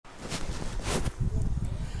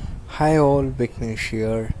Hi all, Vignesh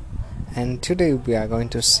here, and today we are going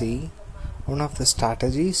to see one of the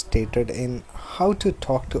strategies stated in How to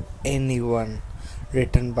Talk to Anyone,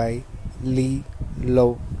 written by Lee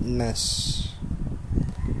Lowness.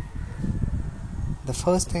 The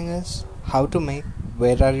first thing is how to make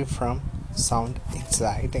 "Where are you from?" sound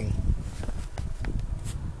exciting.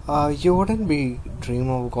 You wouldn't be dream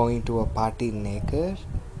of going to a party naked,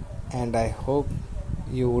 and I hope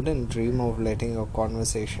you wouldn't dream of letting your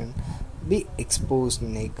conversation be exposed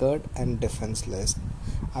naked and defenseless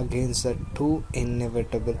against the two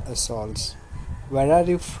inevitable assaults. Where are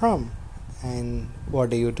you from? And what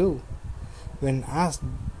do you do? When asked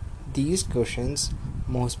these questions,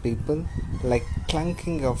 most people, like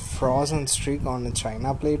clunking a frozen streak on a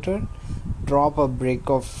china platter, drop a brick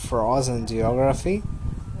of frozen geography,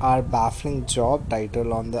 or baffling job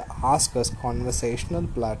title on the Ask Us conversational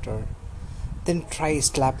platter. Then try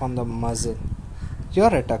slap on the muzzle.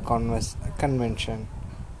 You're at a convention.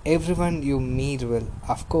 Everyone you meet will,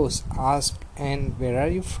 of course, ask, and where are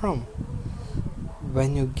you from?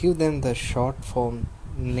 When you give them the short form,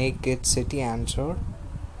 naked city answer,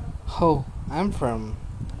 oh, I'm from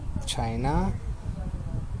China,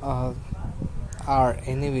 uh, or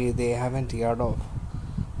anyway, they haven't heard of.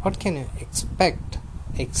 What can you expect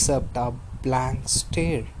except a blank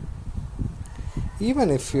stare?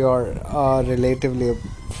 Even if you're relatively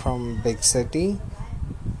from big city,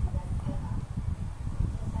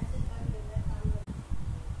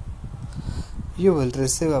 you will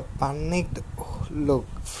receive a panicked look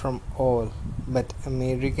from all but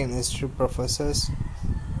American history professors.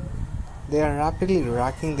 They are rapidly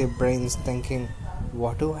racking their brains thinking,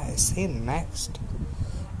 what do I say next?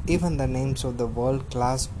 Even the names of the world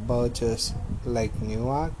class burges like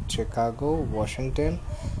Newark, Chicago, Washington,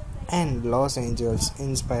 and Los Angeles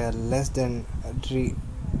inspire less than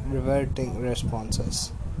reverting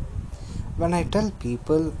responses. When I tell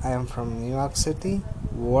people I am from New York City,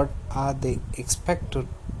 what are they expected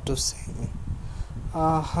to say?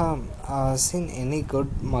 Seen any good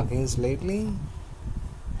muggings lately?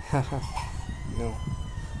 No.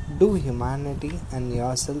 Do humanity and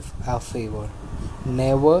yourself a favor.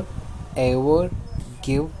 Never ever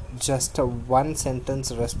give just a one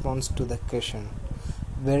sentence response to the question.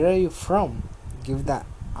 Where are you from? Give the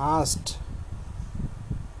asked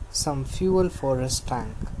some fuel for his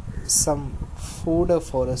tank, some fodder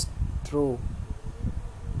for his throw.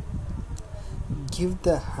 Give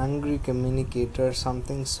the hungry communicator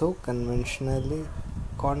something so conversationally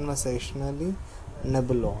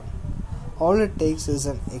nibble on. All it takes is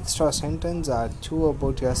an extra sentence or two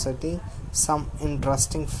about your city, some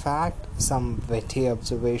interesting fact, some witty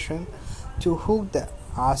observation to hook the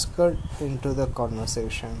asker into the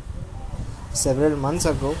conversation. Several months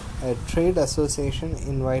ago, a trade association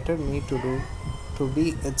invited me to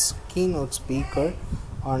be its keynote speaker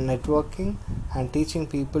on networking and teaching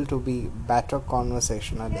people to be better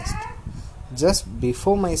conversationalists. Just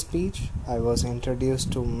before my speech, I was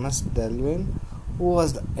introduced to Miss Delvin, who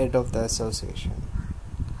was the head of the association.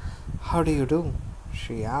 How do you do?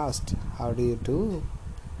 She asked. How do you do?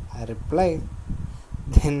 I replied.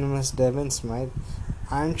 Then Miss Devon smiled,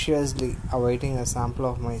 anxiously awaiting a sample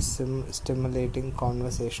of my stimulating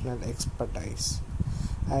conversational expertise.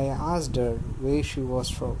 I asked her where she was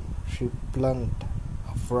from. She plunked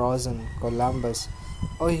a frozen Columbus,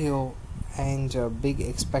 Ohio, and a big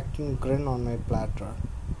expectant grin on my platter.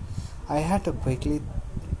 I had to quickly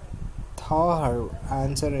thaw her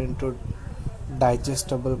answer into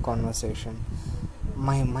digestible conversation.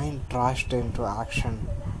 My mind trashed into action.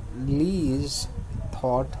 Lee's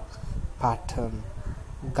thought pattern.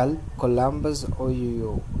 Gulf Columbus,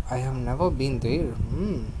 Ohio. I have never been there.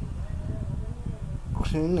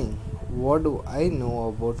 Grinning. What do I know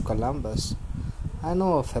about Columbus? I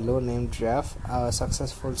know a fellow named Jeff, a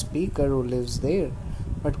successful speaker who lives there.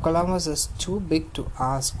 But Columbus is too big to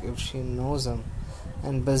ask if she knows him.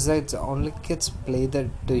 And besides, only kids play the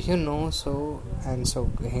do you know so and so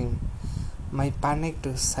game. My panicked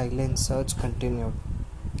silent search continued.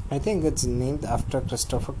 I think it's named after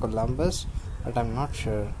Christopher Columbus, but I'm not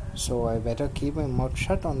sure, so I better keep my mouth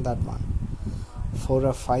shut on that one. 4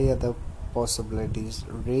 or 5 other possibilities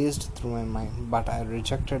raced through my mind, but I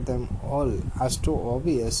rejected them all as too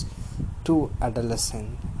obvious, too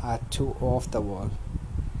adolescent, too off the wall.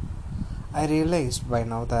 I realized by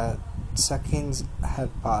now that seconds had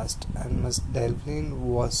passed, and Miss Delphine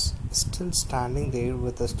was still standing there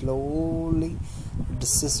with a slowly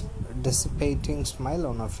dissipating smile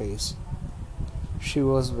on her face. She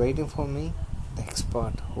was waiting for me, the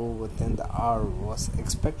expert who within the hour was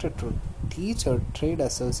expected to teach her trade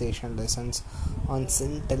association lessons on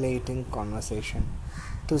scintillating conversation,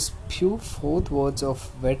 to spew forth words of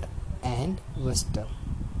wit and wisdom.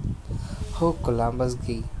 Oh, Columbus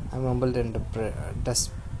Gee, I mumbled in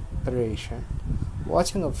desperation,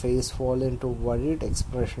 watching her face fall into worried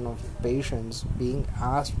expression of patience being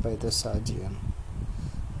asked by the surgeon.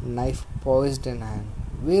 Knife poised in hand.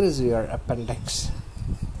 Where is your appendix?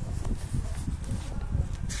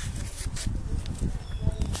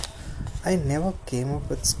 I never came up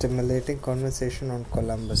with stimulating conversation on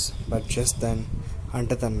Columbus, but just then,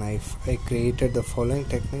 under the knife, I created the following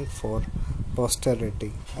technique for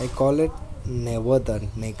posterity. I call it Never the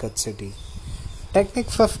Naked City.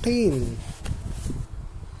 Technique 15.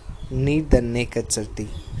 Need the naked city.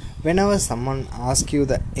 Whenever someone asks you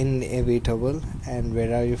the inevitable and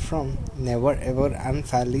where are you from, never ever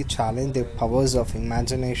unfairly challenge their powers of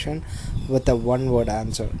imagination with a one word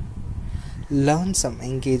answer. Learn some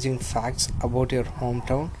engaging facts about your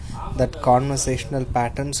hometown that conversational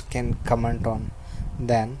patterns can comment on.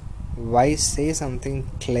 Then, why say something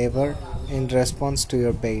clever in response to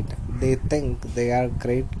your bait? They think they are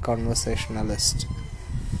great conversationalists.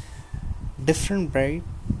 Different bait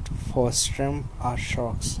for shrimp or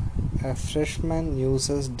sharks. A fisherman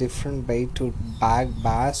uses different bait to bag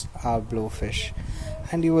bass or bluefish,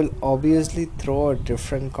 and you will obviously throw a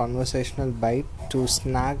different conversational bait to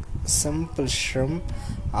snag simple shrimp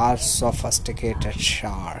or sophisticated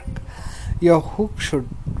shark. Your hook should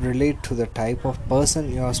relate to the type of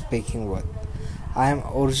person you are speaking with. I am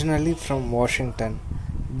originally from Washington,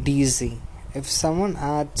 DC. If someone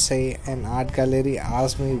at, say, an art gallery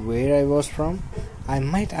asked me where I was from, I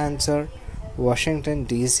might answer Washington,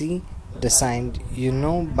 DC, designed,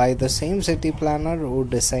 by the same city planner who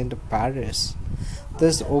designed Paris.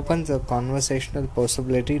 This opens a conversational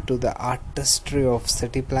possibility to the artistry of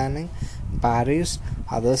city planning, Paris,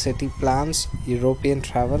 other city plans, European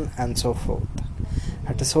travel, and so forth.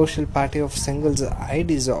 At a social party of singles, I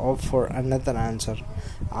opt for another answer.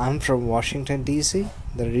 I'm from Washington, D.C.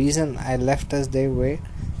 The reason I left is there were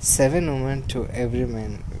 7 women to every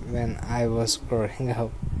man when I was growing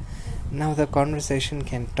up. Now the conversation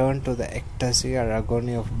can turn to the ecstasy or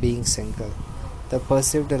agony of being single, the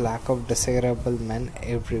perceived lack of desirable men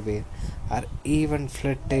everywhere, or even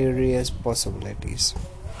flirtatious possibilities.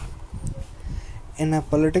 In a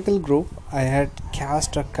political group, I had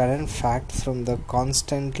cast a current fact from the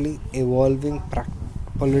constantly evolving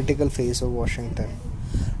political face of Washington.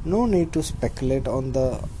 No need to speculate on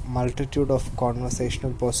the multitude of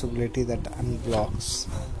conversational possibility that unblocks.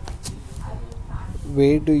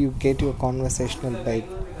 Where do you get your conversational bait?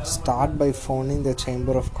 Start by phoning the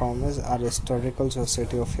Chamber of Commerce or Historical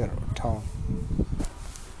Society of your town.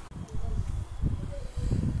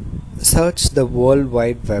 Search the World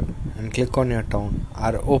Wide Web and click on your town,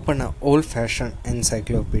 or open an old-fashioned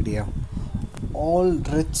encyclopedia. All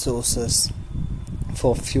rich sources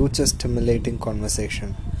for future stimulating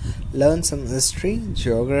conversation. Learn some history,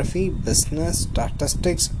 geography, business,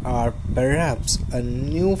 statistics, or perhaps a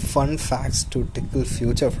new fun facts to tickle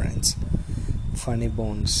future friends. Funny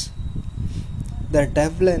bones. The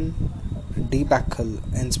Devlin debacle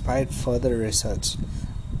inspired further research.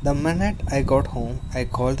 The minute I got home, I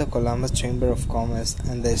called the Columbus Chamber of Commerce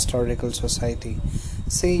and the Historical Society.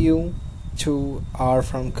 Say you two are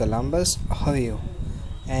from Columbus, how are you?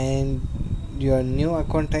 And your new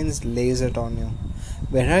acquaintance lays it on you.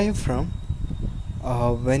 Where are you from?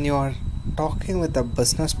 When you are talking with a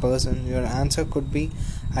business person, your answer could be,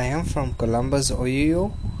 I am from Columbus,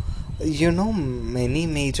 Ohio. Many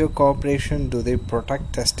major corporations do they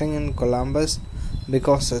protect testing in Columbus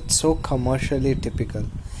because it's so commercially typical.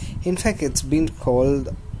 In fact, it's been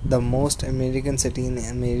called the most American city in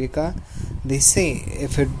America. They say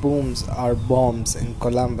if it booms or bombs in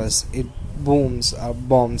Columbus, it booms or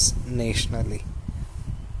bombs nationally.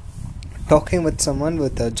 Talking with someone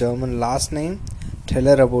with a German last name, tell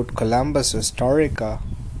her about Columbus historic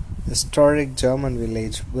German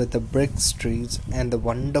village with the brick streets and the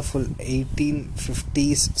wonderful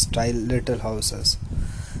 1850s style little houses.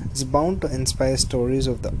 It's bound to inspire stories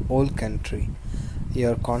of the old country.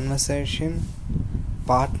 Your conversation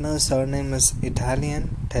partner's surname is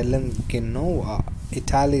Italian, tell him Genoa.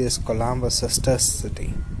 Italy is Columbus' sister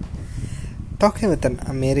city. Talking with an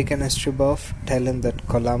American history buff, tell him that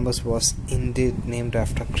Columbus was indeed named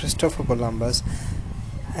after Christopher Columbus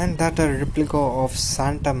and that a replica of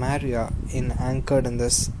Santa Maria is anchored in the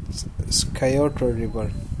Scioto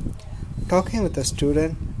River. Talking with a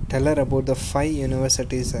student, tell her about the 5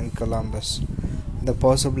 universities in Columbus. The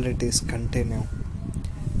possibilities continue.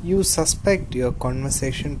 You suspect your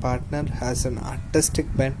conversation partner has an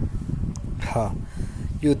artistic bent.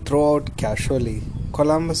 You throw out casually.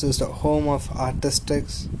 Columbus is the home of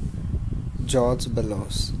artists, George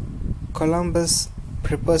Bellows. Columbus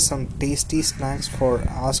prepares some tasty snacks for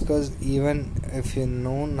askers even if you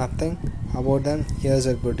know nothing about them. Here's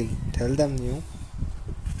a goodie. Tell them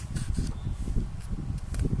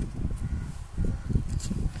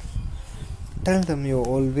you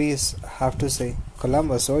always have to say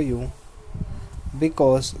Columbus or you,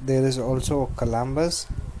 because there is also Columbus,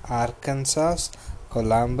 Arkansas,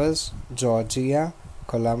 Columbus, Georgia,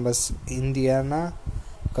 Columbus, Indiana,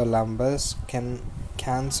 Columbus,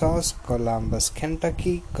 Kansas, Columbus,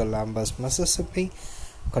 Kentucky, Columbus, Mississippi,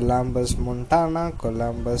 Columbus, Montana,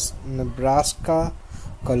 Columbus, Nebraska,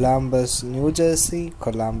 Columbus, New Jersey,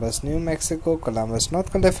 Columbus, New Mexico, Columbus,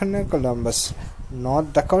 North California, Columbus,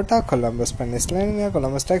 North Dakota, Columbus, Pennsylvania,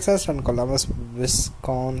 Columbus, Texas, and Columbus,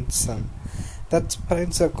 Wisconsin. That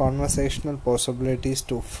spreads the conversational possibilities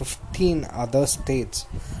to 15 other states.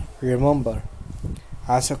 Remember,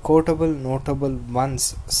 as a quotable notable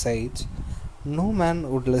once said, no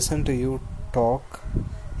man would listen to you talk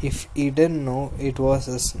if he didn't know it was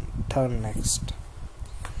his turn next.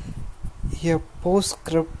 A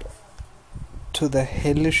postscript to the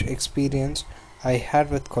hellish experience I had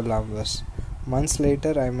with Columbus. Months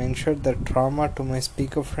later, I mentioned the trauma to my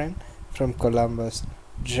speaker friend from Columbus,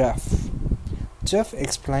 Jeff. Jeff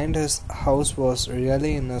explained his house was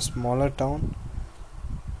really in a smaller town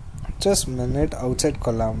just a minute outside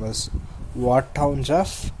Columbus. What town,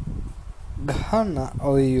 Jeff? Gahana,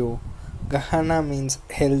 Ohio. Gahana means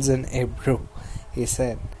hills in Hebrew, he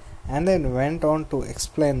said, and then went on to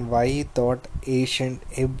explain why he thought ancient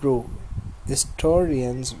Hebrew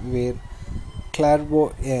historians were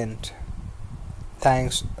clairvoyant.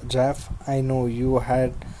 Thanks, Jeff. I know you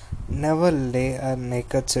had never lay a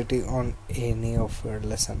naked city on any of your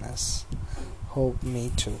listeners. Hope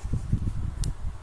me too.